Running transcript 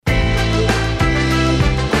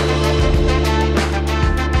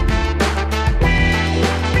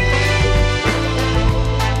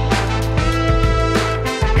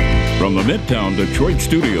Midtown Detroit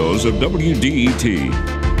studios of WDET.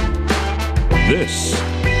 This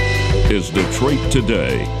is Detroit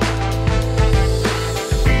Today.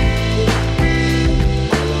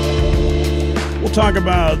 We'll talk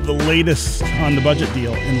about the latest on the budget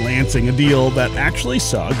deal in Lansing, a deal that actually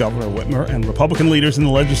saw Governor Whitmer and Republican leaders in the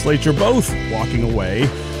legislature both walking away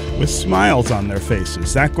with smiles on their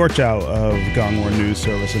faces. Zach Gorchow of Gongwer News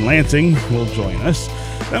Service in Lansing will join us.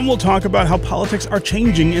 Then we'll talk about how politics are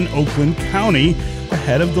changing in Oakland County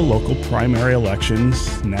ahead of the local primary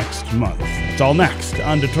elections next month. It's all next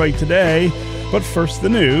on Detroit Today, but first the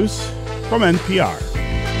news from NPR.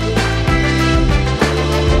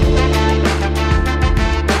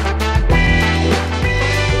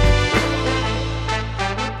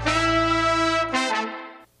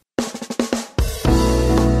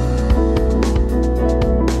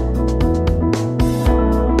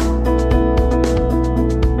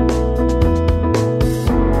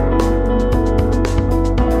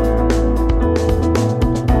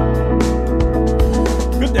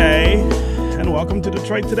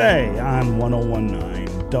 Detroit Today on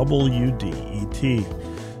 101.9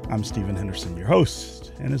 WDET. I'm Stephen Henderson, your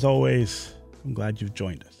host, and as always, I'm glad you've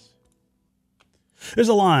joined us. There's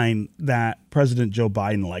a line that President Joe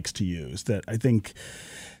Biden likes to use that I think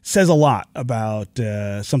says a lot about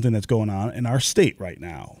something that's going on in our state right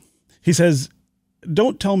now. He says,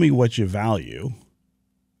 "Don't tell me what you value.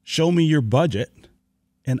 Show me your budget,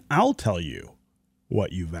 and I'll tell you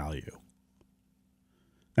what you value."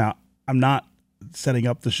 Now, I'm not setting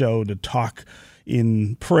up the show to talk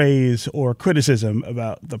in praise or criticism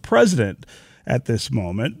about the president at this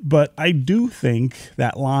moment, but I do think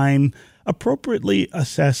that line appropriately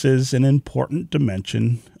assesses an important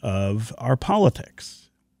dimension of our politics.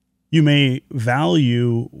 You may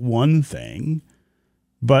value one thing,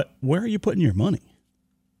 but where are you putting your money?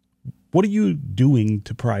 What are you doing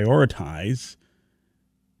to prioritize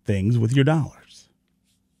things with your dollars?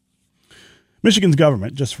 Michigan's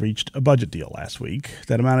government just reached a budget deal last week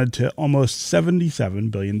that amounted to almost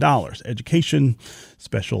 $77 billion. Education,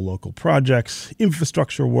 special local projects,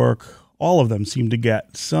 infrastructure work, all of them seem to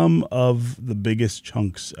get some of the biggest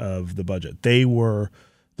chunks of the budget. They were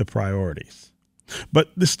the priorities.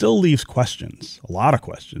 But this still leaves questions, a lot of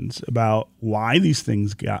questions, about why these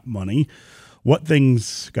things got money, what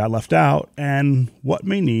things got left out, and what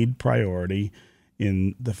may need priority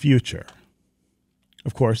in the future.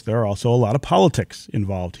 Of course, there are also a lot of politics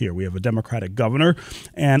involved here. We have a Democratic governor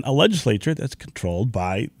and a legislature that's controlled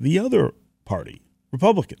by the other party,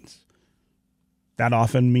 Republicans. That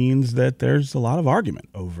often means that there's a lot of argument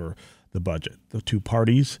over the budget. The two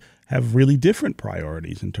parties have really different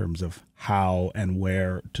priorities in terms of how and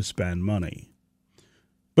where to spend money.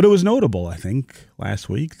 But it was notable, I think, last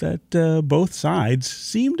week that both sides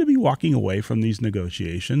seemed to be walking away from these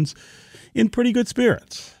negotiations in pretty good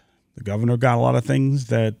spirits. The governor got a lot of things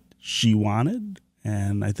that she wanted,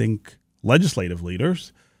 and I think legislative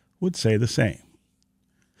leaders would say the same.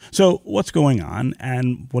 So what's going on,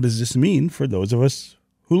 and what does this mean for those of us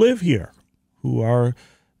who live here, who are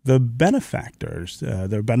the beneficiaries, of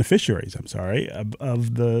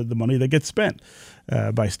the money that gets spent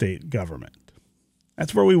by state government?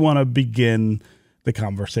 That's where we want to begin the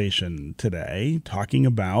conversation today, talking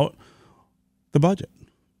about the budget.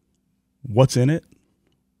 What's in it?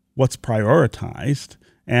 What's prioritized,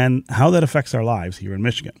 and how that affects our lives here in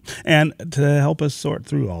Michigan. And to help us sort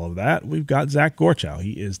through all of that, we've got Zach Gorchow.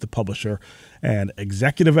 He is the publisher and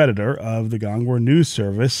executive editor of the Gongwer News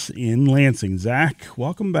Service in Lansing. Zach,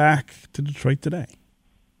 welcome back to Detroit Today.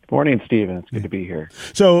 Good morning, Stephen. It's good to be here.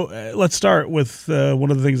 So let's start with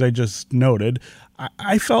one of the things I just noted.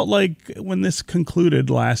 I felt like when this concluded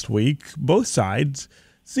last week, both sides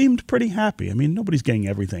seemed pretty happy. I mean, nobody's getting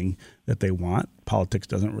everything that they want. Politics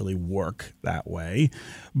doesn't really work that way.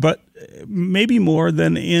 But maybe more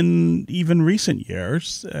than in even recent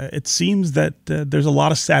years, it seems that there's a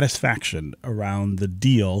lot of satisfaction around the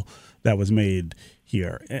deal that was made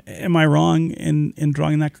here. Am I wrong in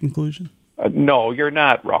drawing that conclusion? No, you're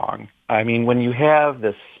not wrong. I mean, when you have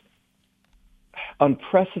this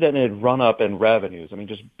unprecedented run-up in revenues, I mean,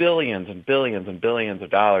 just billions and billions and billions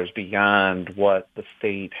of dollars beyond what the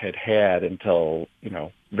state had until,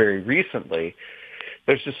 very recently,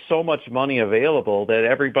 there's just so much money available that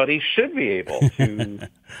everybody should be able to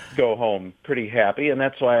go home pretty happy. And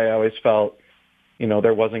that's why I always felt,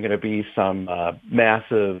 there wasn't going to be some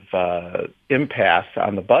massive impasse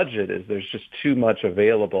on the budget, is there's just too much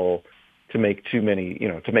available to make too many,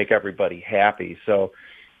 to make everybody happy. So,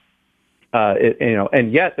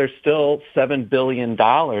 and yet there's still $7 billion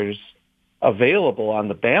available on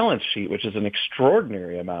the balance sheet, which is an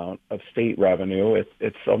extraordinary amount of state revenue.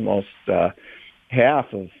 It's almost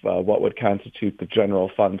half of what would constitute the general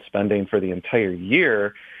fund spending for the entire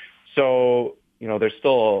year. So, there's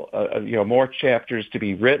still, more chapters to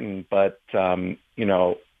be written, but,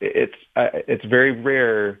 it's very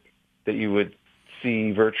rare that you would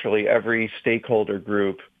see virtually every stakeholder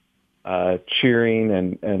group cheering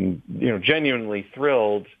and genuinely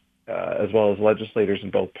thrilled, as well as legislators in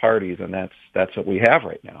both parties, and that's what we have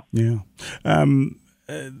right now. Yeah.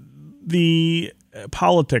 The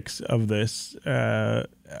politics of this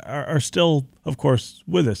are still, of course,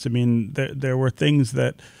 with us. I mean, there were things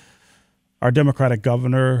that our Democratic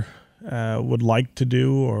governor would like to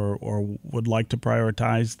do or would like to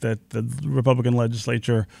prioritize that the Republican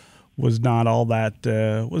legislature was not all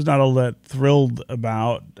that thrilled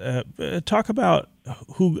about. Talk about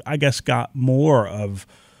who, I guess, got more of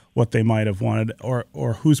what they might have wanted,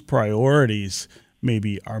 or whose priorities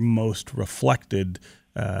maybe are most reflected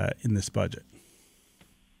in this budget.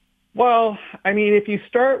 Well, I mean, if you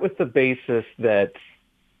start with the basis that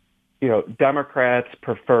Democrats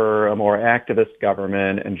prefer a more activist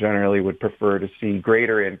government and generally would prefer to see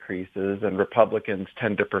greater increases, and Republicans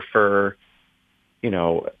tend to prefer,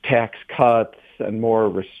 tax cuts and more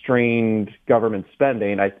restrained government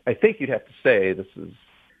spending, I think you'd have to say this is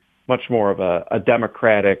much more of a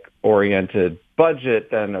Democratic-oriented budget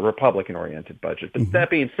than a Republican-oriented budget. But that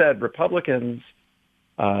being said, Republicans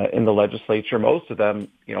in the legislature, most of them,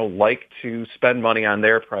 like to spend money on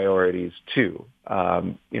their priorities too.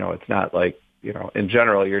 It's not like, in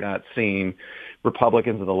general, you're not seeing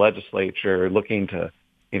Republicans in the legislature looking to,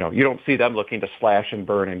 you don't see them looking to slash and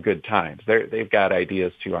burn in good times. They've got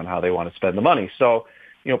ideas too on how they want to spend the money. So,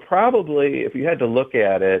 probably if you had to look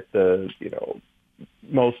at it, the,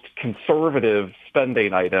 most conservative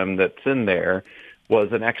spending item that's in there was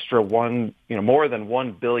an extra more than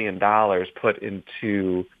 $1 billion put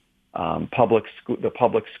into the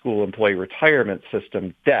public school employee retirement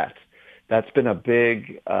system debt. That's been a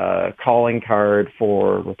big calling card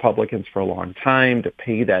for Republicans for a long time to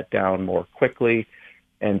pay that down more quickly.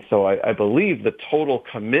 And so I believe the total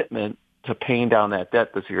commitment to paying down that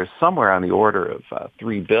debt this year is somewhere on the order of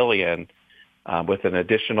 $3 billion, with an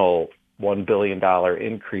additional $1 billion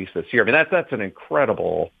increase this year. I mean, that's an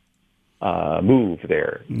incredible move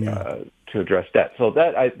there to address debt. So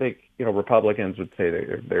that, I think, Republicans would say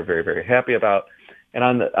they're very, very happy about. And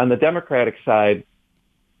on the Democratic side,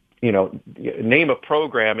 name a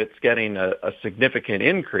program, it's getting a significant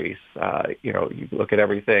increase. You look at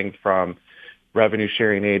everything from revenue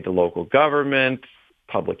sharing aid to local government,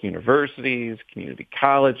 public universities, community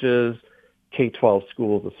colleges, K-12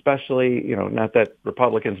 schools especially. Not that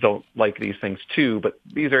Republicans don't like these things too, but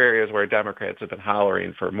these are areas where Democrats have been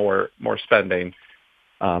hollering for more spending,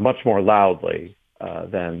 much more loudly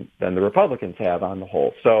than the Republicans have on the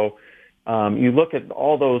whole. So you look at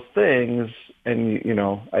all those things, and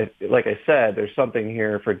like I said, there's something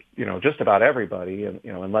here for just about everybody, and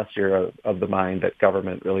unless you're of the mind that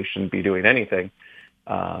government really shouldn't be doing anything.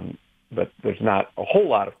 But there's not a whole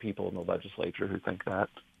lot of people in the legislature who think that.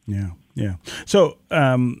 Yeah. So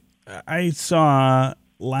I saw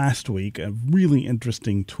last week a really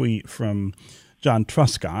interesting tweet from John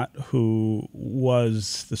Truscott, who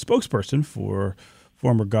was the spokesperson for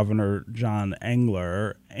former Governor John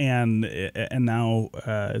Engler, and now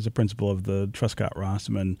is a principal of the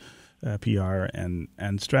Truscott-Rossman PR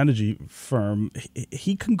and strategy firm.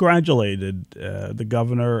 He congratulated the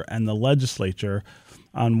governor and the legislature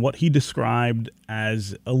on what he described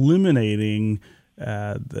as eliminating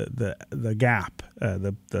the gap,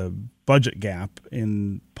 the budget gap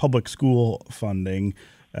in public school funding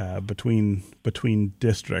between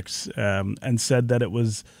districts, and said that it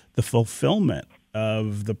was the fulfillment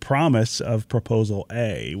of the promise of Proposal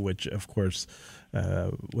A, which of course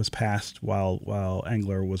was passed while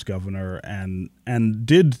Engler was governor, and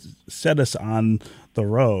did set us on the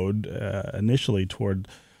road initially toward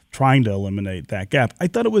trying to eliminate that gap. I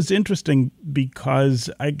thought it was interesting because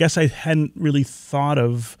I guess I hadn't really thought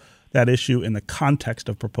of that issue in the context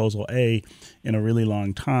of Proposal A in a really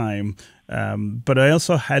long time. But I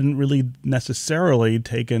also hadn't really necessarily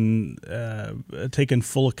taken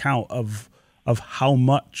full account of how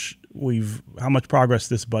much progress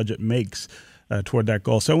this budget makes toward that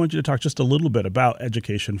goal. So I want you to talk just a little bit about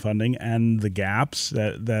education funding and the gaps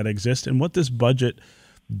that exist and what this budget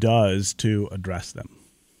does to address them.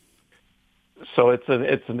 So it's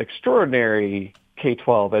an extraordinary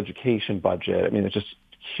K-12 education budget. I mean, it's just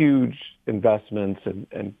huge investments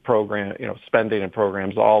and program, spending and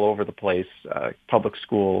programs all over the place. Public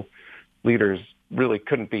school leaders really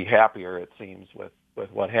couldn't be happier, it seems, with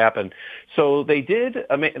with what happened. So they did,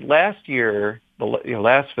 I mean, last year,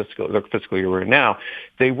 last the fiscal year we're in now,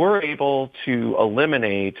 they were able to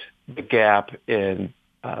eliminate the gap in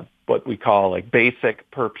what we call like basic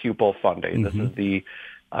per pupil funding. This is the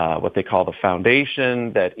what they call the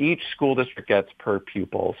foundation that each school district gets per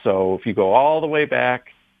pupil. So if you go all the way back,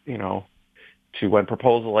 to when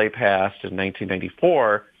Proposal A passed in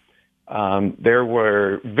 1994, there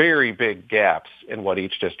were very big gaps in what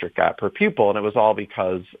each district got per pupil, and it was all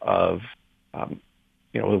because of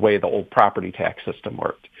the way the old property tax system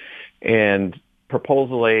worked. And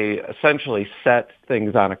Proposal A essentially set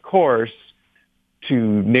things on a course to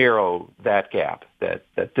narrow that gap, that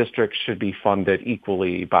districts should be funded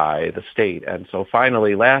equally by the state. And so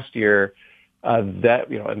finally last year,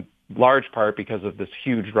 in large part because of this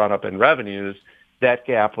huge run-up in revenues, that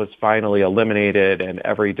gap was finally eliminated, and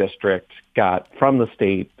every district got from the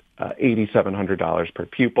state $8,700 per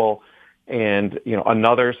pupil. And,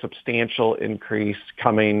 another substantial increase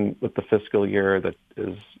coming with the fiscal year that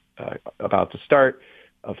is about to start,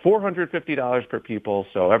 $450 per pupil.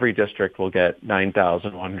 So every district will get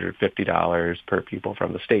 $9,150 per pupil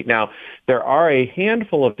from the state. Now, there are a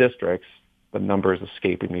handful of districts, the number is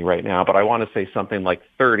escaping me right now, but I want to say something like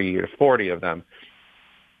 30 or 40 of them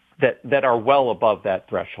that are well above that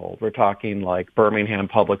threshold. We're talking like Birmingham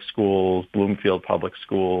Public Schools, Bloomfield Public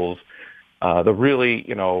Schools, the really,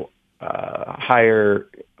 higher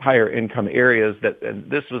income areas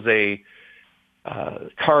and this was a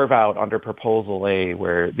carve out under Proposal A,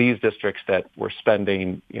 where these districts that were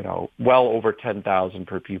spending, well over $10,000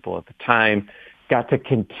 per pupil at the time got to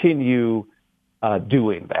continue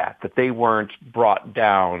doing that they weren't brought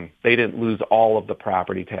down. They didn't lose all of the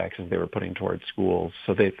property taxes they were putting towards schools,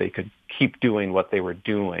 so they could keep doing what they were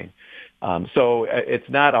doing. So it's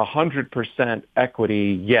not 100%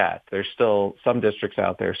 equity yet. There's still some districts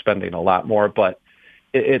out there spending a lot more, but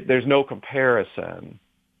there's no comparison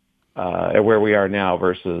at where we are now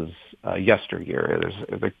versus yesteryear.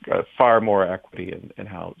 There's far more equity in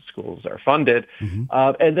how schools are funded.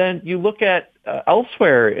 And then you look at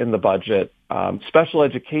elsewhere in the budget, special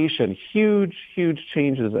education, huge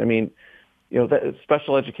changes. I mean, that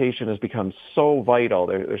special education has become so vital.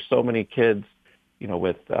 There's so many kids,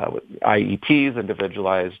 with IEPs,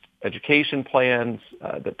 individualized education plans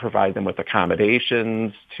that provide them with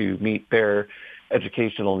accommodations to meet their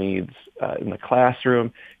educational needs in the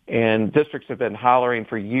classroom. And districts have been hollering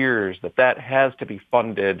for years that has to be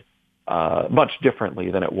funded much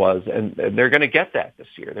differently than it was, and they're going to get that this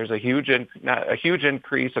year. There's a huge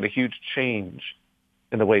increase and a huge change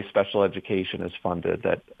in the way special education is funded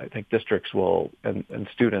that I think districts will and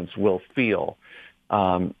students will feel.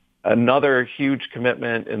 Another huge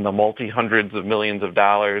commitment in the multi-hundreds of millions of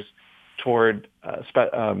dollars toward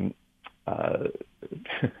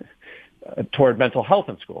toward mental health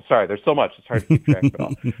in schools. Sorry, there's so much; it's hard to keep track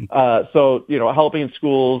of it all. So, helping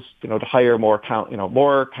schools, to hire more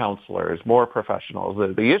counselors, more professionals.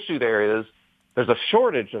 The issue there is there's a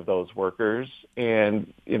shortage of those workers,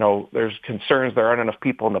 and there's concerns there aren't enough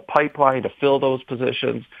people in the pipeline to fill those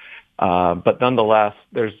positions. But nonetheless,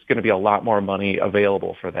 there's going to be a lot more money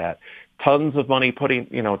available for that. Tons of money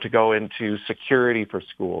to go into security for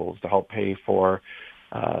schools to help pay for,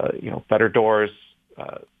 better doors.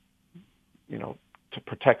 To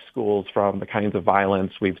protect schools from the kinds of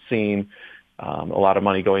violence we've seen, a lot of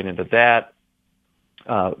money going into that.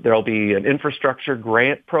 There'll be an infrastructure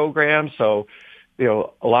grant program. So,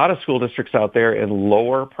 a lot of school districts out there in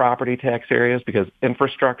lower property tax areas, because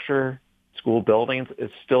infrastructure, school buildings, is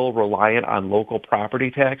still reliant on local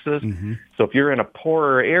property taxes. So if you're in a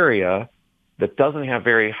poorer area that doesn't have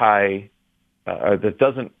very high, that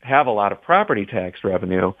doesn't have a lot of property tax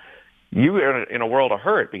revenue, you are in a world of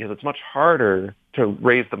hurt, because it's much harder to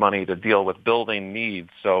raise the money to deal with building needs.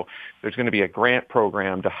 So there's going to be a grant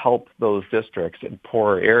program to help those districts in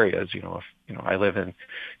poorer areas. If I live in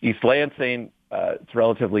East Lansing, it's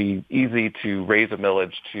relatively easy to raise a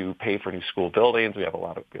millage to pay for new school buildings. We have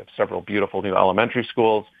several beautiful new elementary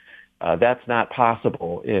schools. That's not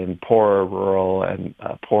possible in poorer rural and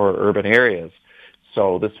poorer urban areas.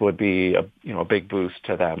 So this would be a big boost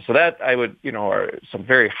to them. So that are some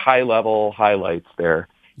very high level highlights there.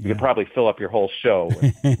 You could probably fill up your whole show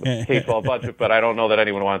with K-12 budget, but I don't know that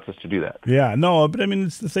anyone wants us to do that. Yeah, no, but I mean,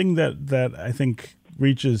 it's the thing that I think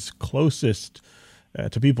reaches closest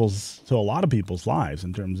to a lot of people's lives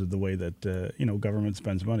in terms of the way that government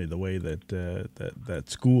spends money, the way that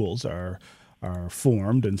schools are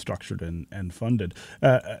formed and structured and funded.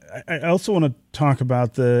 I also want to talk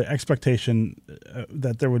about the expectation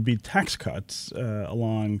that there would be tax cuts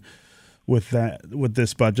along with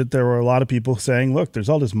this budget. There were a lot of people saying, look, there's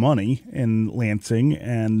all this money in Lansing,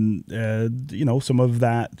 and some of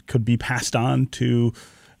that could be passed on to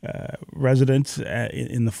residents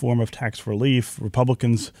in the form of tax relief.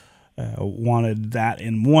 Republicans wanted that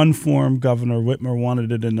in one form. Governor Whitmer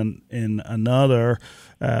wanted it in another.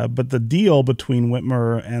 But the deal between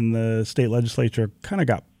Whitmer and the state legislature kind of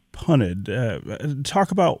got punted.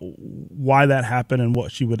 Talk about why that happened and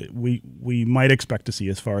what we might expect to see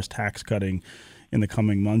as far as tax cutting in the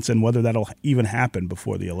coming months, and whether that'll even happen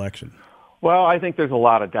before the election. Well, I think there's a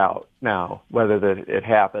lot of doubt now whether that it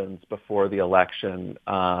happens before the election.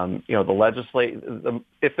 If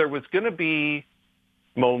there was going to be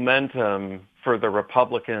momentum for the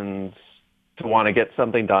Republicans to want to get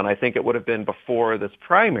something done, I think it would have been before this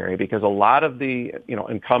primary, because a lot of the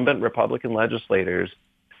incumbent Republican legislators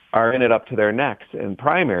are in it up to their necks in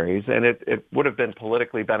primaries, and it would have been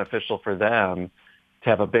politically beneficial for them to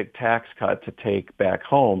have a big tax cut to take back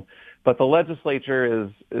home. But the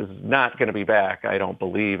legislature is not going to be back, I don't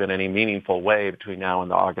believe, in any meaningful way between now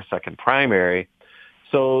and the August 2nd primary.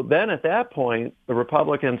 So then at that point, the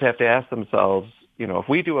Republicans have to ask themselves, if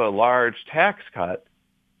we do a large tax cut,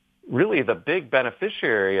 really the big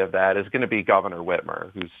beneficiary of that is going to be Governor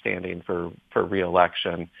Whitmer, who's standing for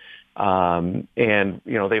re-election. And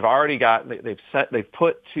they've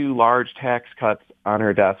put two large tax cuts on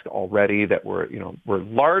her desk already that were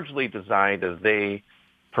largely designed as they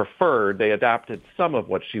preferred. They adopted some of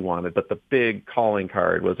what she wanted, but the big calling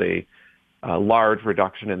card was a large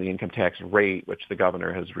reduction in the income tax rate, which the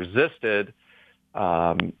governor has resisted,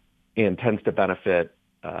 and tends to benefit.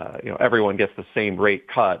 Everyone gets the same rate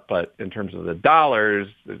cut, but in terms of the dollars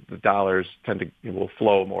will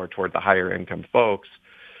flow more toward the higher income folks.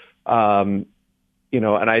 And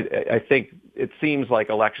I think it seems like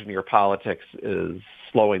election year politics is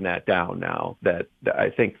slowing that down now. That I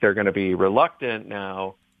think they're going to be reluctant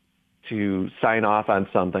now to sign off on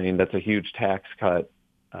something that's a huge tax cut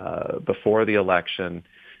before the election.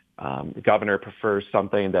 The governor prefers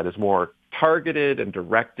something that is more targeted and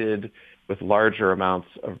directed with larger amounts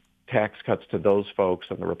of tax cuts to those folks,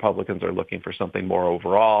 and the Republicans are looking for something more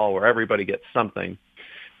overall where everybody gets something.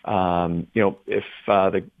 If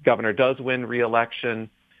the governor does win re-election,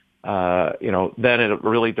 then it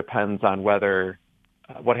really depends on what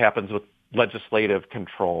happens with legislative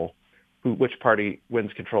control, which party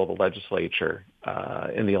wins control of the legislature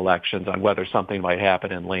in the elections, on whether something might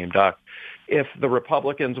happen in lame duck. If the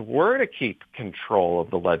Republicans were to keep control of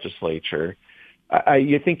the legislature,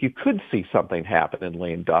 you think you could see something happen in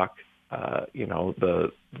lame duck.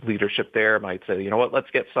 The leadership there might say,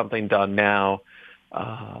 let's get something done now.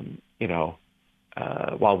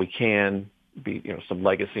 While we can be, some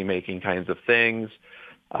legacy making kinds of things.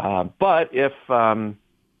 But if the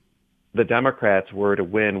Democrats were to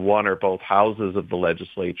win one or both houses of the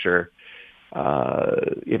legislature,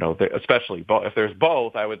 especially if there's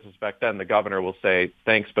both, I would suspect then the governor will say,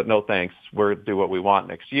 thanks, but no thanks. We'll do what we want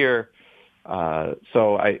next year.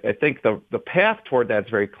 So I think the path toward that is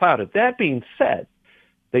very clouded. That being said,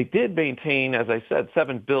 they did maintain, as I said,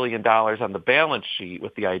 $7 billion on the balance sheet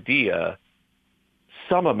with the idea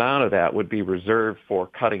some amount of that would be reserved for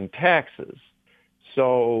cutting taxes.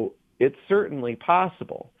 So it's certainly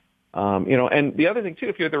possible. And the other thing, too,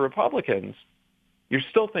 if you're the Republicans, you're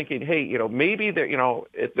still thinking, hey, maybe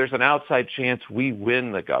there's an outside chance we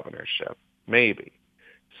win the governorship, maybe.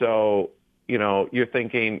 So, you're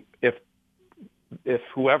thinking if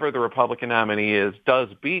whoever the Republican nominee is does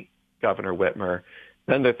beat Governor Whitmer,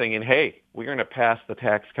 then they're thinking, hey, we're going to pass the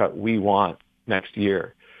tax cut we want next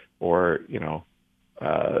year, or,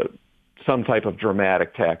 some type of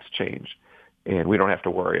dramatic tax change. And we don't have to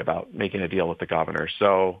worry about making a deal with the governor.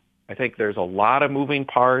 So I think there's a lot of moving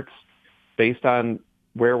parts based on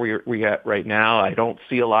where we at right now. I don't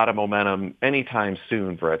see a lot of momentum anytime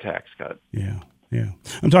soon for a tax cut. Yeah.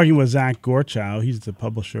 I'm talking with Zach Gorchow. He's the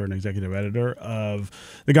publisher and executive editor of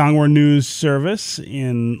the Gongwer News Service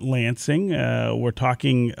in Lansing. We're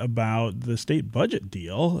talking about the state budget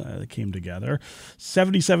deal that came together.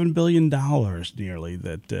 $77 billion nearly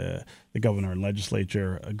that the governor and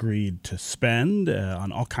legislature agreed to spend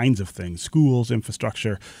on all kinds of things: schools,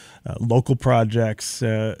 infrastructure, local projects.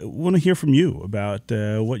 Want to hear from you about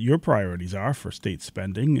what your priorities are for state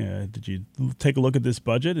spending. Did you take a look at this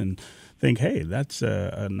budget and think, hey, that's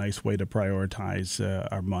a nice way to prioritize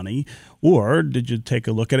our money? Or did you take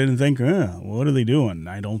a look at it and think, what are they doing?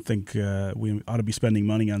 I don't think we ought to be spending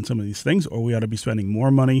money on some of these things, or we ought to be spending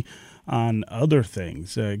more money on other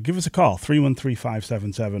things. Give us a call,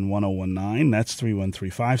 313-577-1019. That's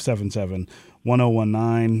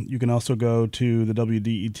 313-577-1019. You can also go to the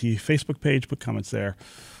WDET Facebook page, put comments there,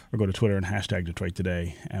 or go to Twitter and hashtag Detroit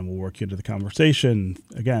Today, and we'll work you into the conversation.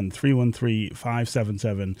 Again,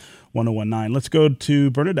 313-577-1019. Let's go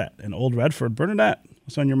to Bernadette in Old Redford. Bernadette,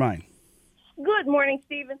 what's on your mind? Good morning,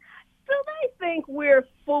 Stephen. Do they think we're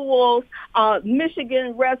fools,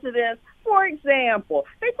 Michigan residents? For example,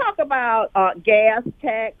 they talk about gas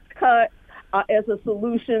tax cuts as a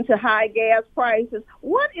solution to high gas prices.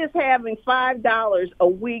 What is having $5 a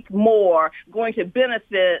week more going to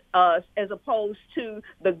benefit us as opposed to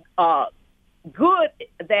the good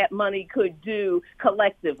that money could do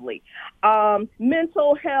collectively?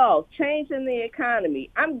 Mental health, changing the economy.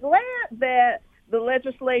 I'm glad that the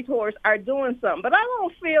legislators are doing something, but I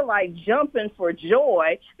don't feel like jumping for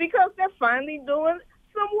joy because they're finally doing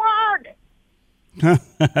some work.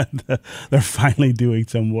 They're finally doing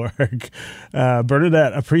some work.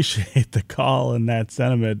 Bernadette, appreciate the call and that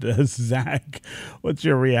sentiment. Zach, what's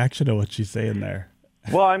your reaction to what she's saying there?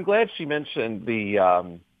 Well, I'm glad she mentioned the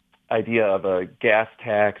idea of a gas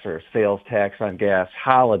tax or a sales tax on gas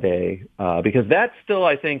holiday, because that's still,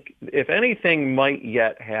 I think, if anything might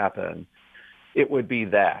yet happen, it would be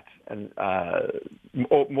that, and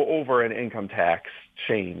over an income tax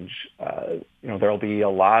change. There'll be a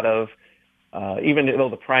lot of, even though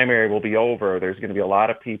the primary will be over, there's going to be a lot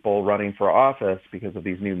of people running for office because of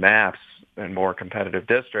these new maps and more competitive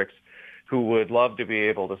districts who would love to be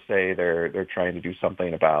able to say they're trying to do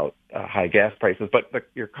something about high gas prices. But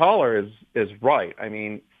your caller is right. I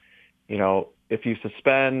mean, if you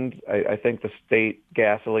suspend, I think the state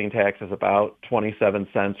gasoline tax is about 27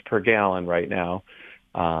 cents per gallon right now.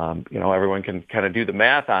 Everyone can kind of do the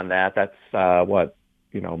math on that. That's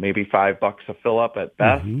maybe $5 a fill up at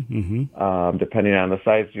best, depending on the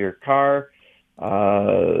size of your car.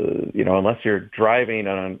 Unless you're driving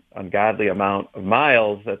an ungodly amount of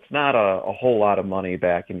miles, that's not a whole lot of money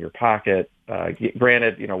back in your pocket.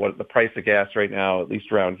 Granted, what the price of gas right now, at least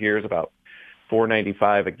around here, is about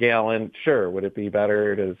 $4.95 a gallon. Sure, would it be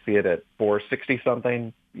better to see it at $4.60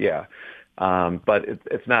 something? Yeah, but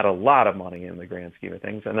it's not a lot of money in the grand scheme of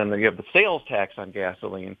things. And then you have the sales tax on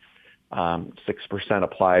gasoline, 6%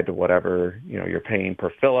 applied to whatever you're paying per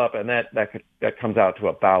fill up, and that comes out to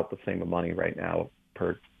about the same money right now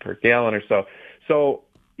per gallon or so. So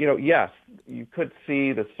yes, you could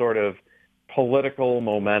see the sort of political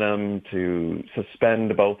momentum to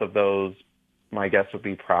suspend both of those. My guess would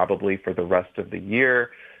be probably for the rest of the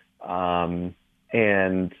year. And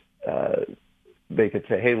they could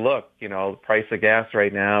say, hey, look, the price of gas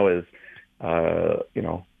right now is,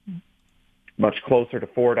 much closer to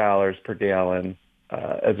 $4 per gallon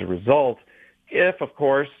as a result. If, of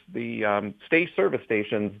course, the state service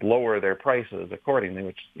stations lower their prices accordingly,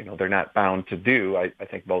 which, they're not bound to do. I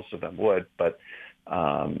think most of them would. But,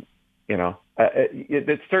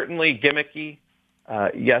 it's certainly gimmicky.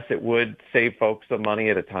 Yes, it would save folks some money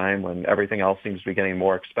at a time when everything else seems to be getting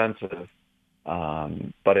more expensive.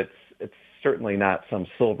 But it's certainly not some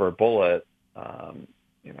silver bullet,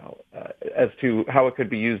 as to how it could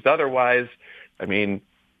be used otherwise. I mean,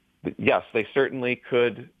 yes, they certainly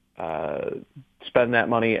could spend that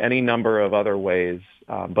money any number of other ways.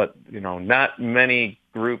 But, not many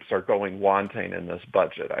groups are going wanting in this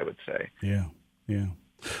budget, I would say. Yeah.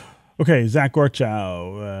 Okay, Zach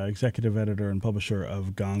Gorchow, executive editor and publisher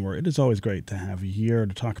of Gongwer. It is always great to have you here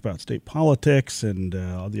to talk about state politics and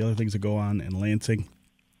all the other things that go on in Lansing.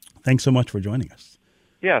 Thanks so much for joining us.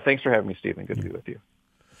 Yeah, thanks for having me, Stephen. Good to be with you.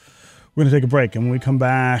 We're going to take a break, and when we come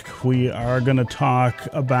back, we are going to talk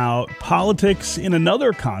about politics in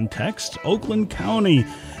another context, Oakland County,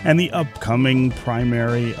 and the upcoming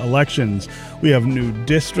primary elections. We have new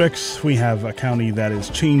districts. We have a county that is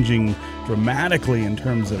changing dramatically in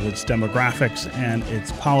terms of its demographics and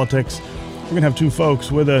its politics. We're going to have two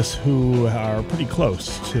folks with us who are pretty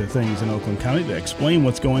close to things in Oakland County to explain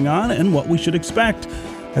what's going on and what we should expect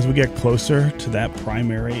as we get closer to that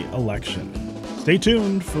primary election. Stay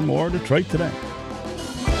tuned for more Detroit Today.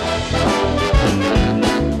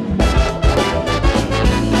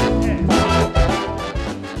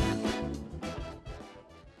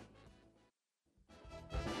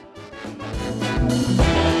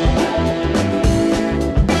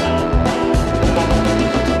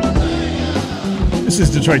 This is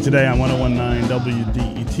Detroit Today on 101.9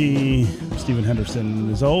 WDET. I'm Stephen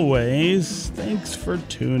Henderson. As always, thanks for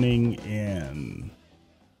tuning in.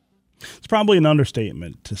 It's probably an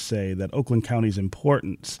understatement to say that Oakland County's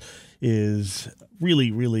importance is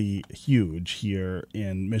really, really huge here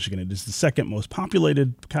in Michigan. It is the second most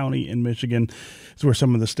populated county in Michigan. It's where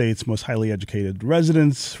some of the state's most highly educated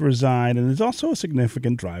residents reside, and it's also a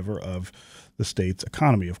significant driver of the state's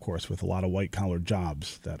economy, of course, with a lot of white-collar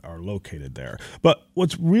jobs that are located there. But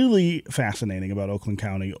what's really fascinating about Oakland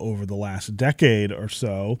County over the last decade or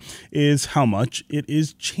so is how much it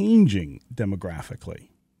is changing demographically.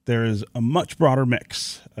 There is a much broader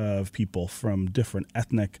mix of people from different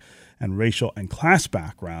ethnic and racial and class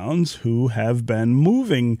backgrounds who have been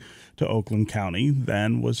moving to Oakland County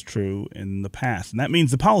than was true in the past. And that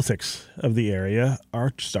means the politics of the area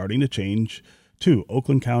are starting to change too.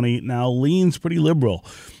 Oakland County now leans pretty liberal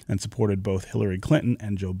and supported both Hillary Clinton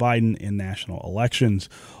and Joe Biden in national elections.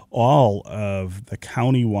 All of the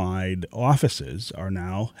countywide offices are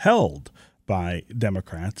now held by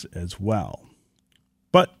Democrats as well.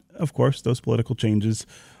 But, of course, those political changes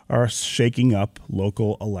are shaking up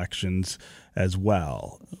local elections as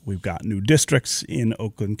well. We've got new districts in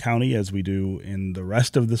Oakland County, as we do in the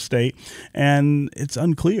rest of the state, and it's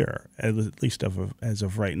unclear, at least as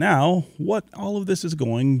of right now, what all of this is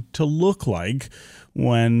going to look like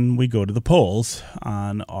when we go to the polls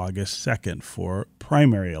on August 2nd for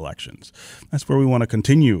primary elections. That's where we want to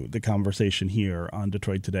continue the conversation here on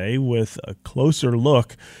Detroit Today with a closer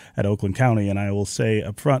look at Oakland County. And I will say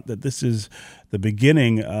up front that this is the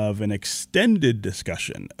beginning of an extended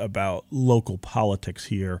discussion about local politics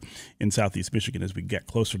here in Southeast Michigan. As we get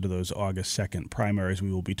closer to those August 2nd primaries,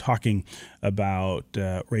 we will be talking about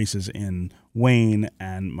races in Wayne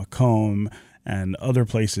and Macomb and other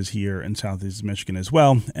places here in Southeast Michigan as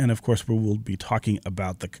well. And, of course, we will be talking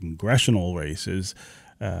about the congressional races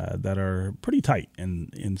that are pretty tight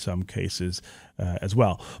in some cases as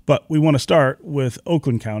well. But we want to start with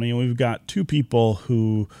Oakland County, and we've got two people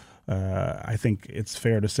who I think it's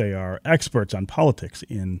fair to say are experts on politics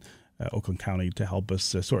in Oakland County to help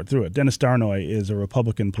us sort through it. Dennis Darnoy is a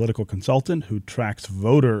Republican political consultant who tracks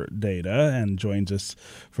voter data and joins us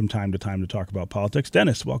from time to talk about politics.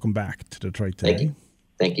 Dennis, welcome back to Detroit Today. Thank you.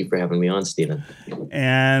 Thank you for having me on, Stephen.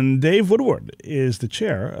 And Dave Woodward is the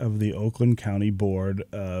chair of the Oakland County Board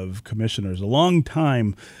of Commissioners, a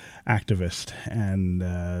longtime activist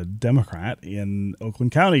and Democrat in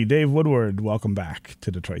Oakland County. Dave Woodward, welcome back to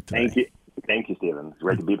Detroit Today. Thank you. Thank you, Stephen. It's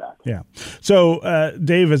great to be back. Yeah. So,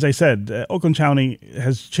 Dave, as I said, Oakland County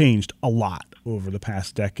has changed a lot over the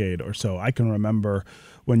past decade or so. I can remember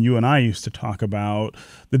when you and I used to talk about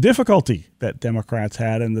the difficulty that Democrats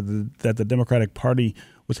had and that the Democratic Party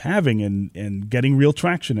was having in getting real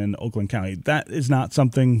traction in Oakland County. That is not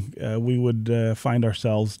something we would find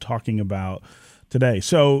ourselves talking about today.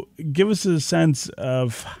 So give us a sense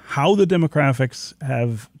of how the demographics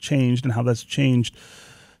have changed and how that's changed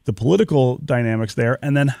the political dynamics there,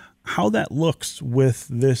 and then how that looks with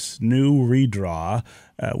this new redraw,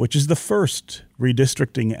 which is the first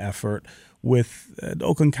redistricting effort with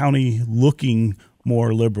Oakland County looking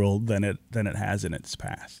more liberal than it has in its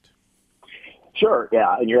past. Sure,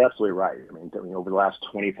 yeah, and you're absolutely right. I mean over the last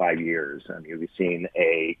 25 years, we've seen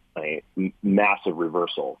a massive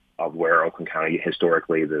reversal of where Oakland County,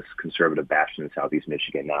 historically this conservative bastion in Southeast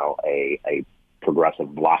Michigan, now a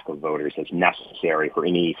progressive block of voters that's necessary for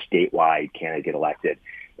any statewide candidate to get elected,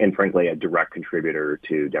 and frankly, a direct contributor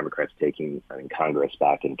to Democrats taking Congress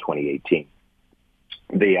back in 2018.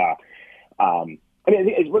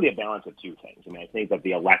 It's really a balance of two things. I think that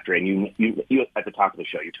the electorate, and you at the top of the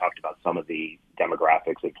show, you talked about some of the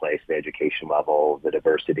demographics at place, the education level, the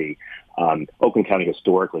diversity. Oakland County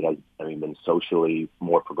historically has been socially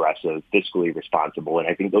more progressive, fiscally responsible, and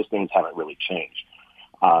I think those things haven't really changed.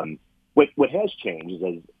 What has changed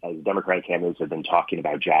is as Democratic candidates have been talking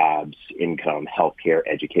about jobs, income, healthcare,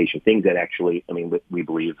 education, things that actually, we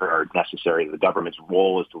believe are necessary. The government's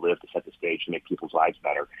role is to set the stage to make people's lives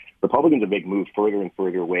better. Republicans have moved further and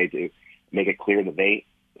further away to make it clear that they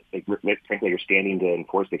frankly are standing to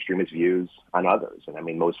enforce extremist views on others.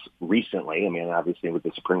 And most recently, obviously with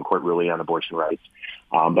the Supreme Court ruling on abortion rights,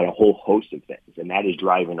 but a whole host of things. And that is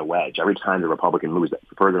driving a wedge. Every time the Republican moves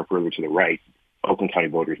further and further to the right, Oakland County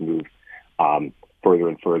voters move further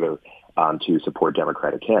and further to support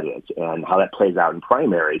Democratic candidates. And how that plays out in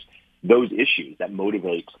primaries, those issues that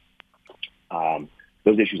motivate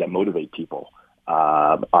people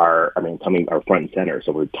are front and center.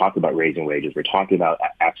 So we're talking about raising wages, we're talking about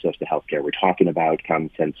access to health care, we're talking about common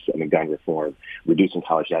sense gun reform, reducing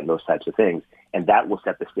college debt, and those types of things. And that will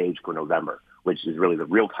set the stage for November, which is really the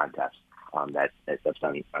real contest that's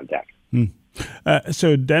on deck.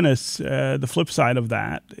 So, Dennis, the flip side of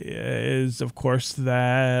that is, of course,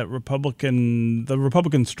 that the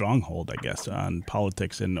Republican stronghold, I guess, on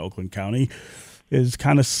politics in Oakland County is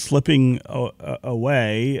kind of slipping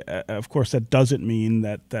away. Of course, that doesn't mean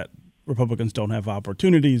that Republicans don't have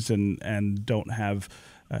opportunities and don't have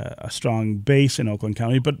a strong base in Oakland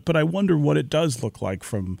County. But I wonder what it does look like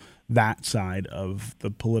from that side of the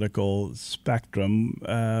political spectrum.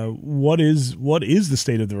 What is the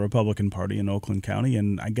state of the Republican Party in Oakland County?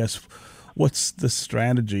 And I guess what's the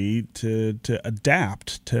strategy to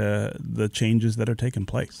adapt to the changes that are taking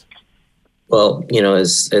place? Well,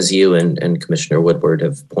 as you and Commissioner Woodward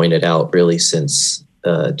have pointed out, really since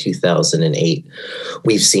 2008,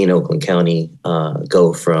 we've seen Oakland County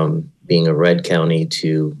go from being a red county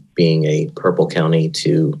to being a purple county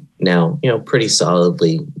to now, pretty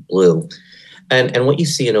solidly blue. And what you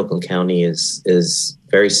see in Oakland County is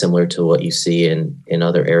very similar to what you see in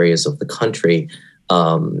other areas of the country,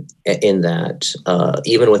 in that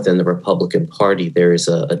even within the Republican Party, there is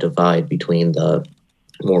a divide between the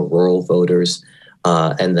more rural voters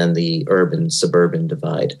and then the urban-suburban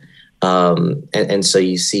divide. And so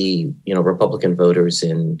you see, Republican voters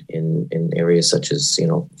in areas such as,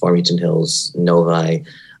 Farmington Hills, Novi,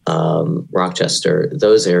 Rochester,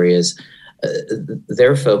 those areas,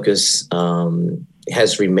 their focus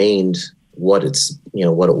has remained what it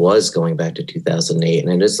was going back to 2008,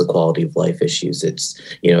 and it is the quality of life issues. It's,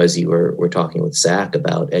 as you were talking with Zach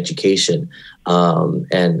about education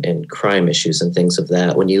and crime issues and things of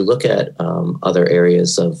that. When you look at other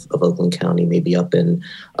areas of Oakland County, maybe up in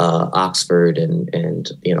Oxford and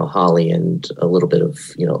Holly and a little bit of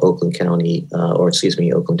Oakland County,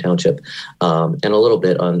 Oakland Township, and a little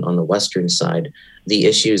bit on the western side, the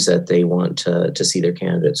issues that they want to see their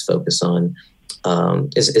candidates focus on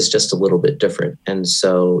is just a little bit different. And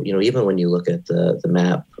so, even when you look at the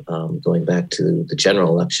map going back to the general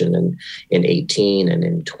election in 18 and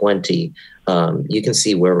in 20, you can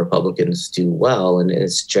see where Republicans do well, and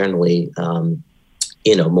it's generally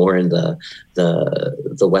more in the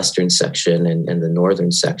western section and the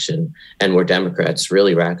northern section, and where Democrats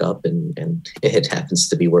really rack up, and it happens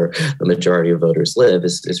to be where the majority of voters live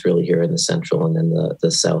is really here in the central and then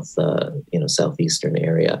the south, southeastern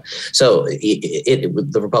area. So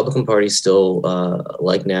the Republican Party still,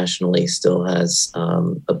 like nationally, still has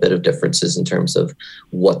a bit of differences in terms of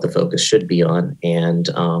what the focus should be on, and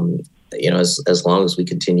as long as we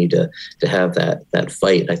continue to have that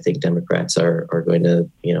fight, I think Democrats are going to,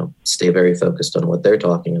 stay very focused on what they're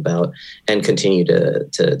talking about and continue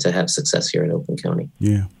to have success here in Oakland County.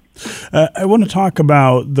 Yeah. I want to talk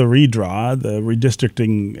about the redraw, the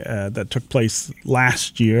redistricting that took place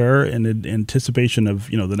last year in anticipation of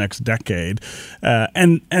the next decade,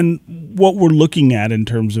 and what we're looking at in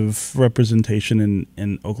terms of representation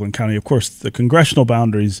in Oakland County. Of course, the congressional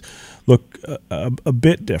boundaries look a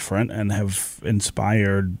bit different and have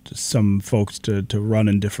inspired some folks to run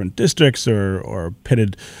in different districts or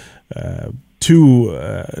pitted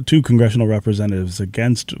two congressional representatives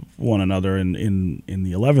against one another in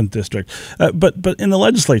the 11th district, but in the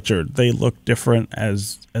legislature they look different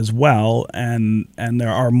as well, and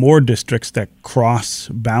there are more districts that cross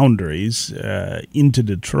boundaries into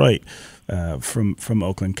Detroit from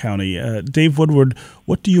Oakland County. Dave Woodward,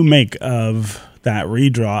 what do you make of that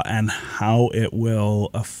redraw and how it will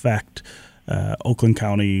affect Oakland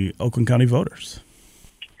County voters?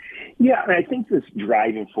 Yeah, and I think this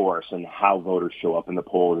driving force and how voters show up in the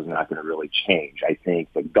polls is not going to really change. I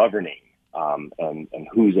think the governing and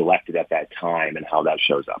who's elected at that time and how that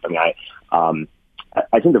shows up. I mean,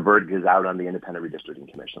 I think the verdict is out on the Independent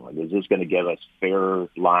Redistricting Commission. Like, is this going to give us fair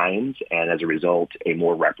lines and, as a result, a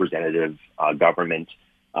more representative government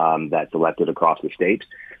that's elected across the state?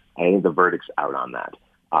 I think the verdict's out on that.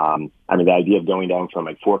 The idea of going down from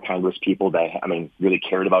 4 Congress people that, really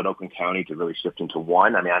cared about Oakland County to really shift into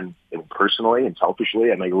one. I'm personally and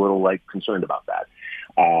selfishly, I'm a little concerned about that.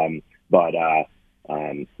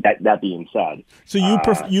 That being said, so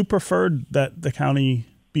you preferred that the county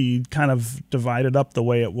be kind of divided up the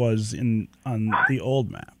way it was on the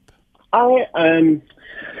old map?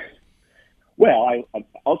 Well, I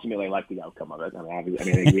ultimately like the outcome of it.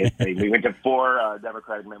 We went to 4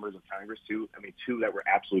 Democratic members of Congress, 2 that were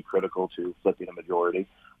absolutely critical to flipping a majority.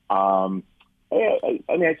 I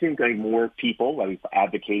think more people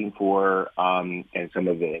advocating for and some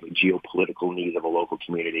of the geopolitical needs of a local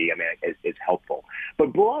community. Is helpful.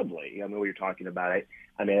 But broadly, what you're talking about, as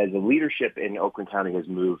the leadership in Oakland County has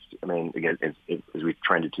moved, again, as we've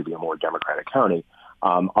trended to be a more Democratic county.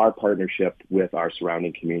 Our partnership with our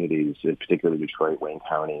surrounding communities, particularly Detroit, Wayne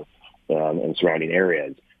County, and surrounding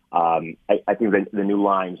areas, I think that the new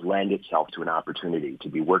lines lend itself to an opportunity to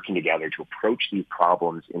be working together to approach these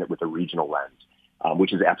problems with a regional lens,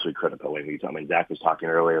 which is absolutely critical. I mean, Zach was talking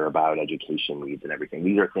earlier about education needs and everything.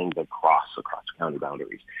 These are things that cross across county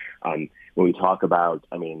boundaries. When we talk about,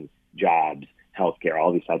 jobs, healthcare,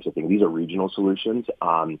 all these types of things, these are regional solutions.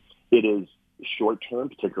 It is short-term,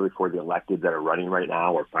 particularly for the elected that are running right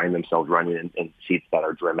now or find themselves running in seats that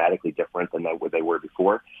are dramatically different than what they were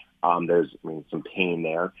before. There's some pain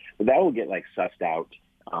there, but that will get sussed out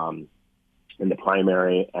in the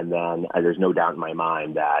primary, and then there's no doubt in my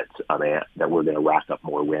mind that that we're going to rack up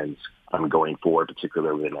more wins going forward,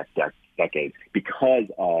 particularly over the next decade, because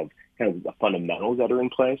of kind of the fundamentals that are in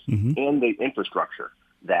place and the infrastructure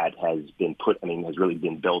that has really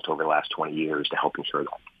been built over the last 20 years to help ensure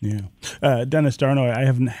that. Yeah. Dennis Darnoy, I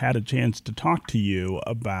haven't had a chance to talk to you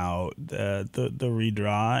about the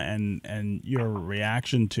redraw and your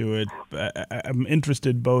reaction to it. I'm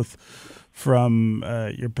interested both from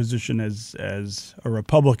your position as a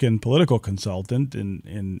Republican political consultant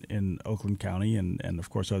in Oakland County and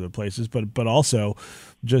of course other places, but also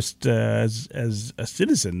just as a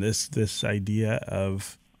citizen, this idea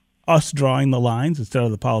of us drawing the lines instead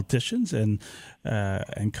of the politicians, and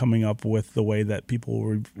coming up with the way that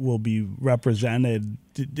people will be represented.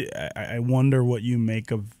 I wonder what you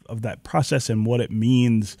make of that process and what it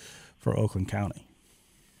means for Oakland County.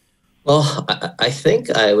 Well, I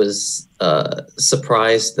think I was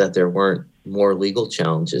surprised that there weren't more legal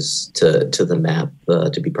challenges to the map,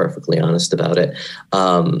 to be perfectly honest about it.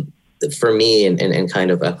 For me, and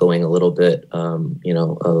kind of echoing a little bit,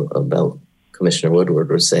 about Commissioner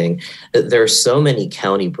Woodward was saying, that there are so many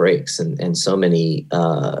county breaks and so many,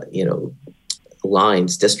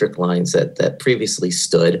 lines, district lines that previously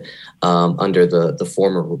stood under the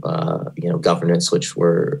former, governance, which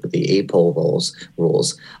were the APOL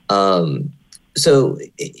rules. So,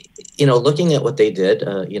 looking at what they did,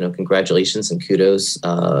 congratulations and kudos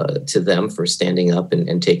to them for standing up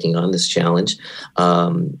and taking on this challenge.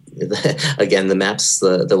 Again, the maps,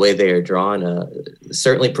 the way they are drawn,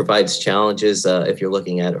 certainly provides challenges if you're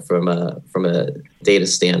looking at it from a data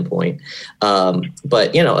standpoint.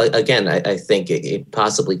 But again, I think it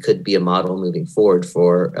possibly could be a model moving forward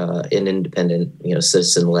for an independent,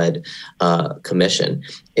 citizen-led commission.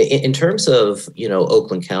 In terms of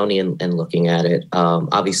Oakland County and looking at it,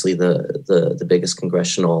 obviously the biggest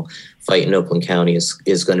congressional fight in Oakland County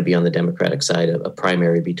is going to be on the Democratic side, a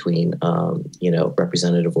primary between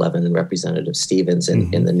Representative Levin and Representative Stevens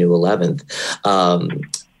in the new 11th.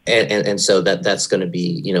 And so that's going to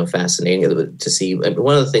be fascinating to see.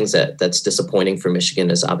 One of the things that's disappointing for Michigan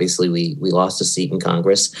is obviously we lost a seat in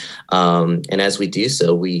Congress, and as we do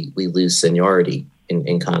so, we lose seniority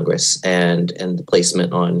in Congress, and the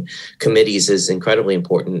placement on committees is incredibly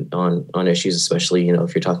important on issues, especially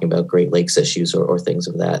if you're talking about Great Lakes issues or things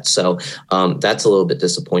of that. So that's a little bit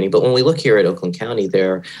disappointing. But when we look here at Oakland County,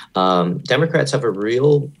 there Democrats have a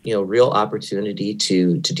real opportunity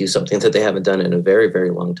to do something that they haven't done in a very,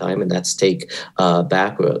 very long time, and that's take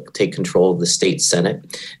control of the state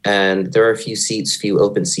Senate. And there are a few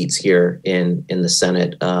open seats here in the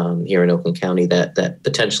Senate here in Oakland County that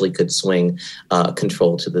potentially could swing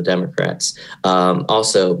control to the Democrats.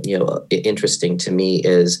 Also, interesting to me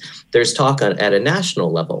is there's talk at a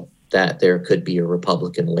national level that there could be a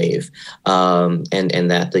Republican wave, and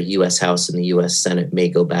that the U.S. House and the U.S. Senate may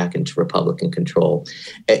go back into Republican control.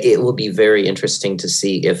 It will be very interesting to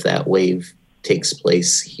see if that wave takes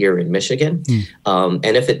place here in Michigan. And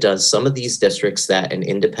if it does, some of these districts that an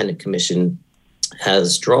independent commission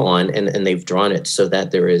has drawn, and they've drawn it so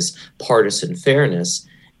that there is partisan fairness.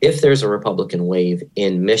 If there's a Republican wave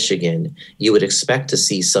in Michigan, you would expect to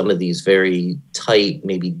see some of these very tight,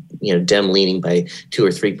 maybe Dem leaning by 2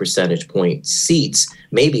 or 3 percentage point seats,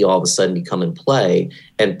 maybe all of a sudden become in play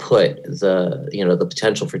and put the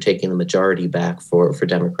potential for taking the majority back for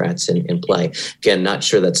Democrats in play. Again, not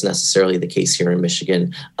sure that's necessarily the case here in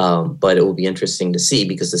Michigan, but it will be interesting to see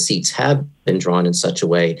because the seats have been drawn in such a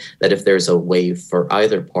way that if there's a wave for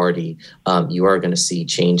either party, you are going to see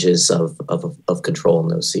changes of control in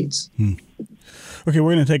those seats. Okay,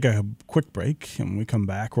 we're going to take a quick break, and when we come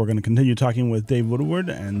back, we're going to continue talking with Dave Woodward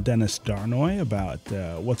and Dennis Darnoy about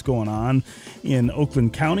what's going on in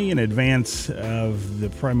Oakland County in advance of the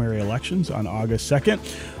primary elections on August 2nd.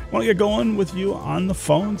 I want to get going with you on the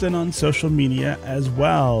phones and on social media as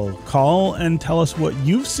well. Call and tell us what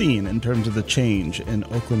you've seen in terms of the change in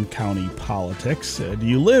Oakland County politics. Do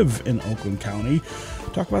you live in Oakland County?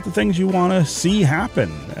 talk about the things you want to see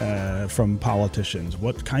happen from politicians.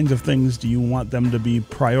 What kinds of things do you want them to be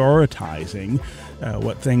prioritizing?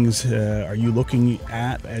 What things are you looking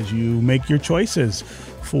at as you make your choices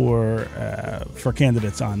for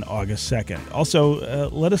candidates on August 2nd? Also,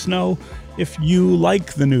 let us know if you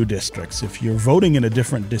like the new districts, if you're voting in a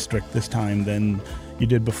different district this time than you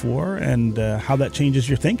did before, and how that changes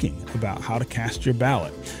your thinking about how to cast your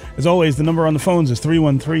ballot. As always, the number on the phones is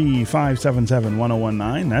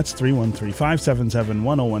 313-577-1019. That's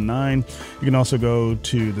 313-577-1019. You can also go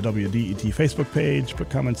to the WDET Facebook page, put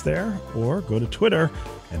comments there, or go to Twitter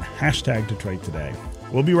and hashtag Detroit Today.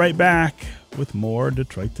 We'll be right back with more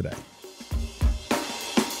Detroit Today.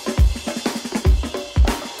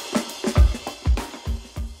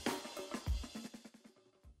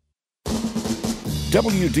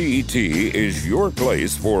 WDET is your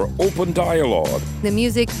place for open dialogue. The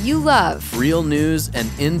music you love. Real news and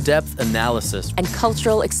in-depth analysis. And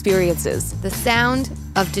cultural experiences. The sound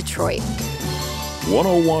of Detroit.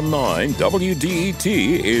 1019 WDET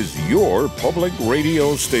is your public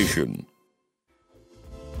radio station.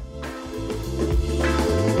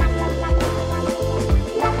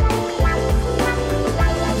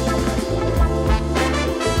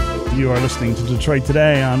 You are listening to Detroit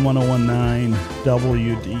Today on 1019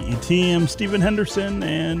 WDET. I'm Stephen Henderson,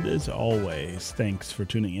 and as always, thanks for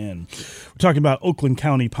tuning in. We're talking about Oakland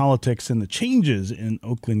County politics and the changes in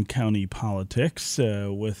Oakland County politics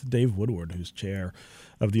with Dave Woodward, who's chair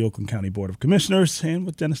of the Oakland County Board of Commissioners, and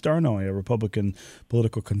with Dennis Darnoy, a Republican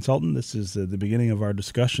political consultant. This is the beginning of our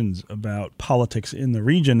discussions about politics in the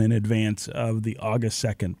region in advance of the August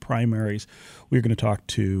 2nd primaries. We're going to talk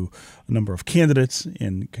to a number of candidates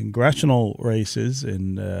in congressional races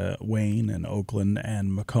in Wayne and Oakland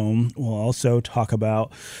and Macomb. We'll also talk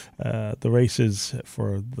about the races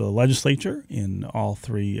for the legislature in all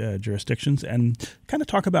three jurisdictions and kind of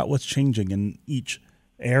talk about what's changing in each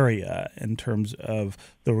area in terms of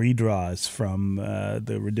the redraws from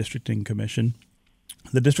the redistricting commission.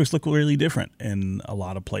 The districts look really different in a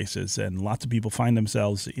lot of places, and lots of people find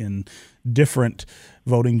themselves in different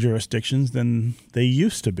voting jurisdictions than they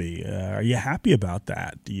used to be. Are you happy about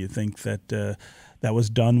that? Do you think that that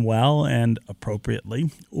was done well and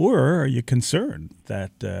appropriately, or are you concerned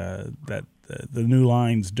that the new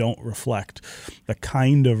lines don't reflect the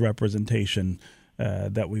kind of representation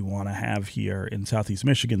that we want to have here in Southeast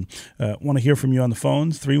Michigan? Want to hear from you on the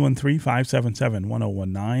phones.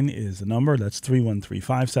 313-577-1019 is the number. That's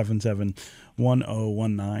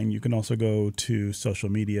 313-577-1019. You can also go to social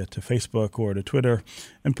media, to Facebook or to Twitter,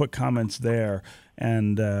 and put comments there,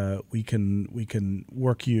 and we can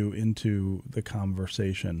work you into the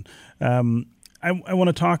conversation. I want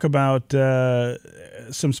to talk about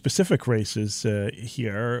some specific races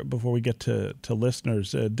here before we get to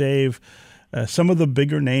listeners. Dave, some of the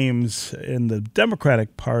bigger names in the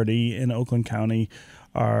Democratic Party in Oakland County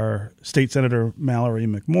are State Senator Mallory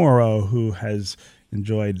McMorrow, who has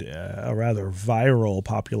enjoyed a rather viral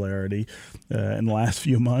popularity in the last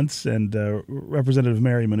few months, and Representative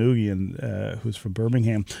Mary Manoogian, who's from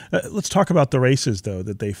Birmingham. Let's talk about the races, though,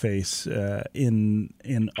 that they face in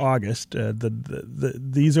August.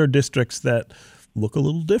 These are districts that look a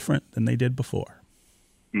little different than they did before.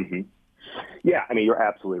 Mm-hmm. Yeah, I mean, you're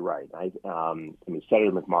absolutely right.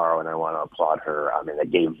 Senator McMorrow, and I want to applaud her.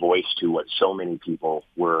 That gave voice to what so many people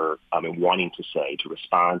were, wanting to say, to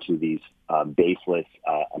respond to these baseless,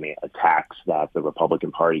 attacks that the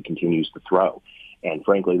Republican Party continues to throw. And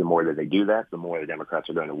frankly, the more that they do that, the more the Democrats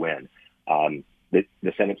are going to win.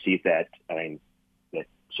 The Senate seat that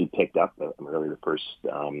she picked up, really the first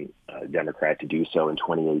Democrat to do so in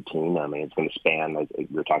 2018. It's going to span, like we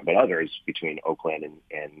were talking about others, between Oakland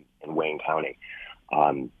and Wayne County.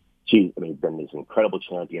 She's been this incredible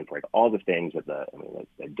champion for all the things that the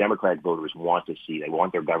Democratic voters want to see. They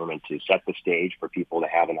want their government to set the stage for people to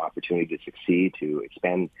have an opportunity to succeed, to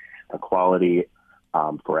expand equality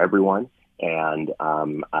for everyone. And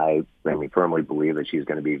I firmly believe that she's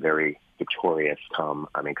going to be very victorious come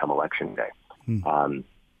election day.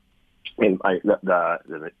 And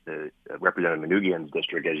the Representative Manoogian's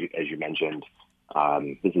district, as you mentioned,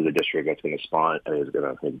 this is a district that's going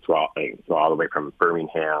to draw all the way from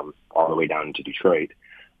Birmingham all the way down to Detroit,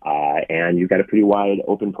 and you've got a pretty wide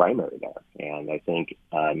open primary there. And I think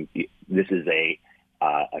this is a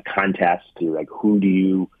contest to who do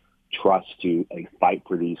you trust to fight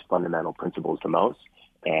for these fundamental principles the most,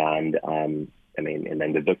 and then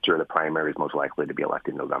the victor of the primary is most likely to be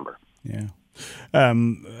elected in November. Yeah.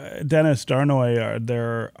 Dennis Darnoy, are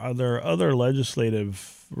there other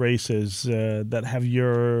legislative races that have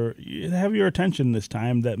your attention this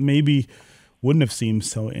time that maybe wouldn't have seemed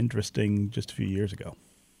so interesting just a few years ago.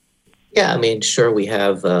 Yeah, I mean, sure, we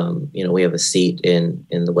have we have a seat in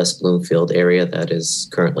the West Bloomfield area that is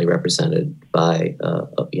currently represented by a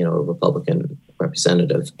Republican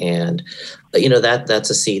representative, and that's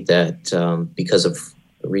a seat that because of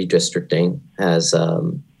redistricting has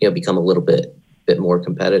become a little bit more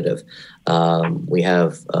competitive. We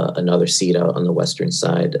have another seat out on the western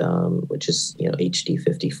side, which is HD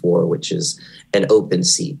 54, which is an open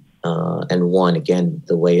seat, and one, again,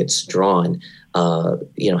 the way it's drawn,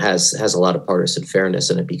 has a lot of partisan fairness,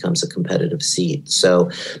 and it becomes a competitive seat. So,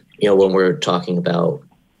 when we're talking about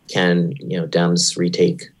can Dems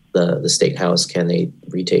retake the state house, can they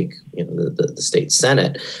retake the state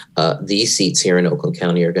senate? These seats here in Oakland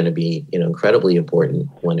County are going to be incredibly important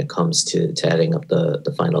when it comes to adding up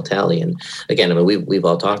the final tally. And again, I mean, we've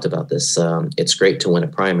all talked about this. It's great to win a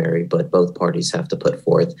primary, but both parties have to put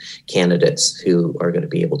forth candidates who are going to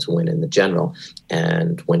be able to win in the general.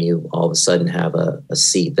 And when you all of a sudden have a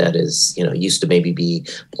seat that is used to maybe be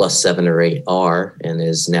 +7 or 8 R and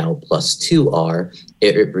is now +2 R,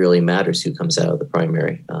 it really matters who comes out of the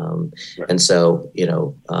primary. And so,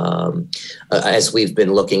 as we've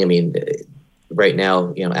been looking, I mean, right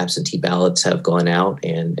now, absentee ballots have gone out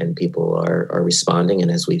and people are responding. And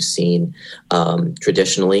as we've seen,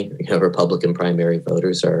 traditionally, Republican primary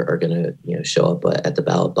voters are going to show up at the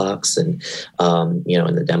ballot box. And,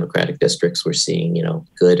 in the Democratic districts, we're seeing,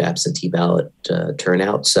 good absentee ballot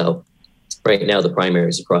turnout. So right now, the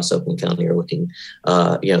primaries across Oakland County are looking,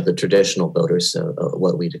 the traditional voters,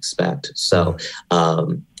 what we'd expect. So,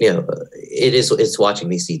 it's watching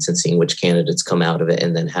these seats and seeing which candidates come out of it,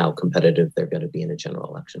 and then how competitive they're going to be in a general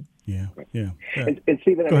election. Yeah. And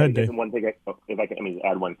Stephen, go ahead, Dave. One thing, if I can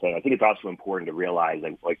add one thing, I think it's also important to realize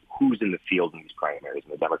like who's in the field in these primaries,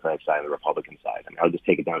 on the Democratic side and the Republican side. I mean, I'll just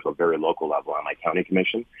take it down to a very local level. On my county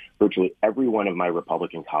commission, virtually every one of my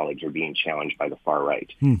Republican colleagues are being challenged by the far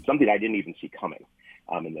right. Something I didn't even see coming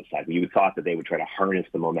in this side. You thought that they would try to harness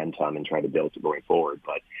the momentum and try to build it going forward,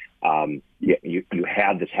 but you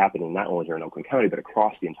have this happening not only here in Oakland County but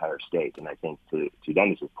across the entire state. And I think to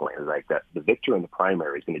Dennis's point is like that the victor in the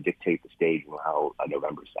primary is going to dictate the stage and how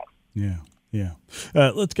November's set. Yeah.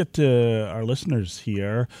 Let's get to our listeners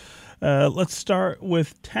here. Let's start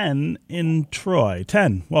with 10 in Troy.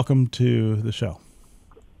 10, welcome to the show.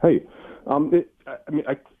 Hey,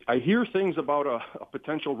 I hear things about a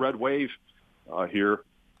potential red wave here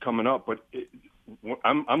coming up, but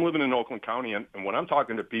I'm living in Oakland County, and when I'm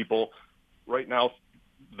talking to people right now,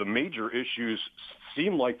 the major issues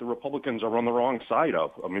seem like the Republicans are on the wrong side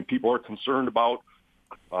of. I mean, people are concerned about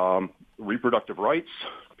reproductive rights.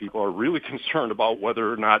 People are really concerned about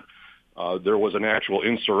whether or not there was an actual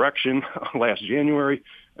insurrection last January,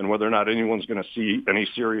 and whether or not anyone's going to see any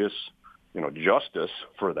serious, justice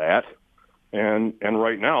for that. And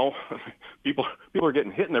right now, people are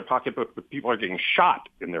getting hit in their pocketbook, but people are getting shot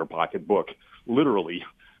in their pocketbook, literally.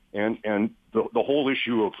 And the whole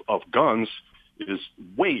issue of guns is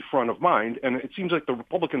way front of mind. And it seems like the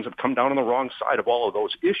Republicans have come down on the wrong side of all of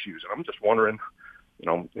those issues. And I'm just wondering,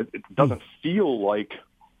 it doesn't feel like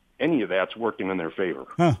any of that's working in their favor.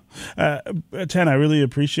 10, I really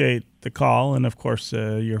appreciate the call and, of course,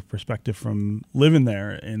 your perspective from living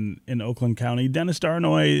there in Oakland County. Dennis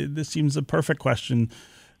Darnoy, this seems a perfect question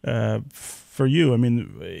for you. I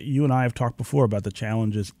mean, you and I have talked before about the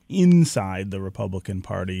challenges inside the Republican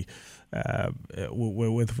Party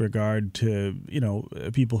with regard to,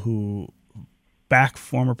 people who back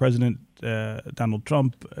former President Donald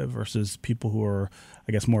Trump versus people who are,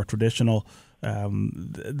 I guess, more traditional.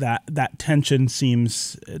 That tension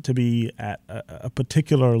seems to be at a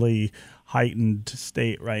particularly heightened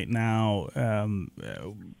state right now.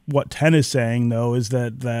 What 10 is saying, though, is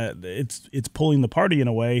that it's pulling the party in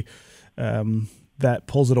a way that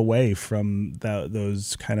pulls it away from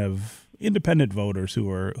those kind of independent voters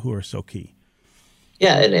who are so key.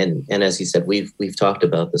 Yeah, and as you said, we've talked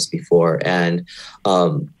about this before, and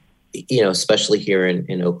especially here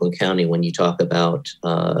in Oakland County, when you talk about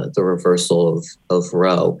the reversal of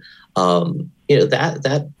Roe,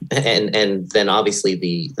 that and then obviously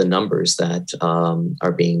the numbers that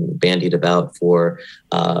are being bandied about for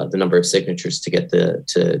the number of signatures to get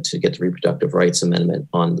the reproductive rights amendment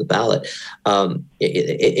on the ballot.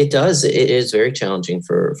 It is very challenging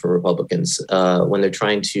for Republicans when they're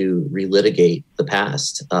trying to relitigate the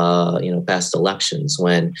past elections,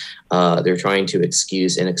 when they're trying to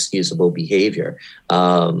excuse inexcusable behavior,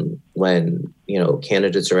 when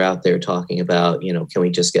candidates are out there talking about, can we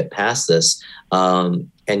just get past this?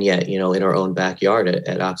 And yet, in our own backyard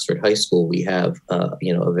at Oxford High School, we have, a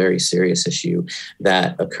very serious issue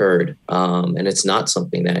that occurred. And it's not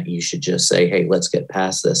something that you should just say, hey, let's get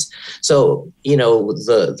past this. So,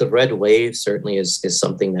 the red wave certainly is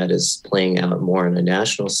something that is playing out more on a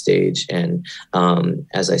national stage. And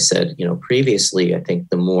as I said, previously, I think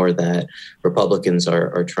the more that Republicans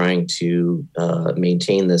are trying to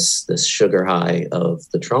maintain this sugar high of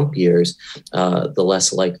the Trump years, the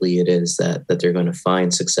less likely it is that they're going to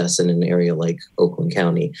find success in an area like Oakland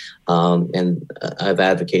County. And I've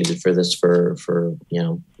advocated for this for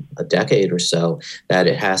a decade or so, that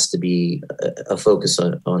it has to be a focus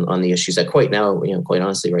on the issues that quite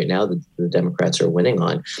honestly, right now, the Democrats are winning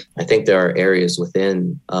on. I think there are areas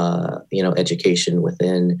within, education,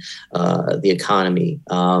 within the economy,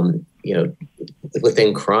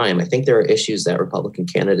 within crime. I think there are issues that Republican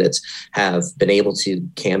candidates have been able to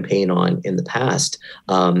campaign on in the past.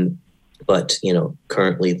 But,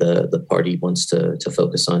 currently the party wants to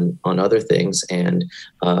focus on other things. And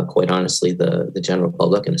quite honestly, the general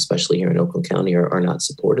public, and especially here in Oakland County, are not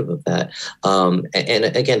supportive of that. And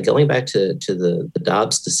again, going back to the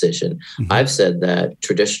Dobbs decision, mm-hmm. I've said that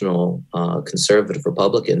traditional conservative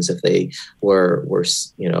Republicans, if they were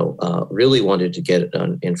really wanted to get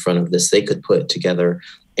in front of this, they could put together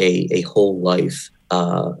a whole life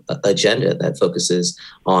agenda that focuses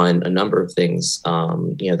on a number of things,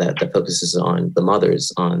 that focuses on the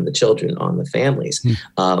mothers, on the children, on the families.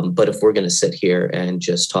 But if we're going to sit here and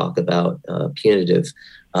just talk about punitive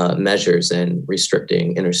measures and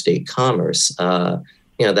restricting interstate commerce,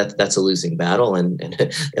 that's a losing battle.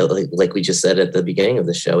 And like we just said at the beginning of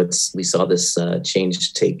the show, we saw this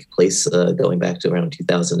change take place going back to around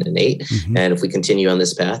 2008. Mm-hmm. And if we continue on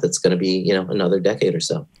this path, it's going to be, another decade or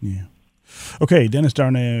so. Yeah. Okay, Dennis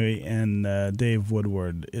Darnay and Dave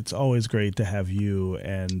Woodward, it's always great to have you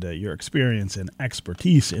and your experience and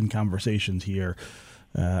expertise in conversations here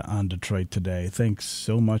on Detroit Today. Thanks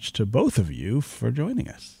so much to both of you for joining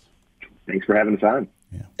us. Thanks for having us on.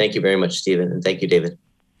 Yeah. Thank you very much, Stephen, and thank you, David.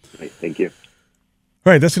 Thank you.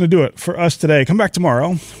 All right, that's going to do it for us today. Come back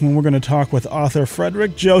tomorrow when we're going to talk with author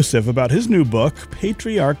Frederick Joseph about his new book,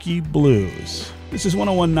 Patriarchy Blues. This is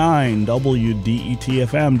 101.9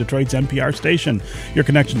 WDET-FM, Detroit's NPR station, your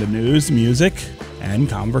connection to news, music, and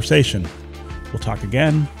conversation. We'll talk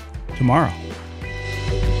again tomorrow.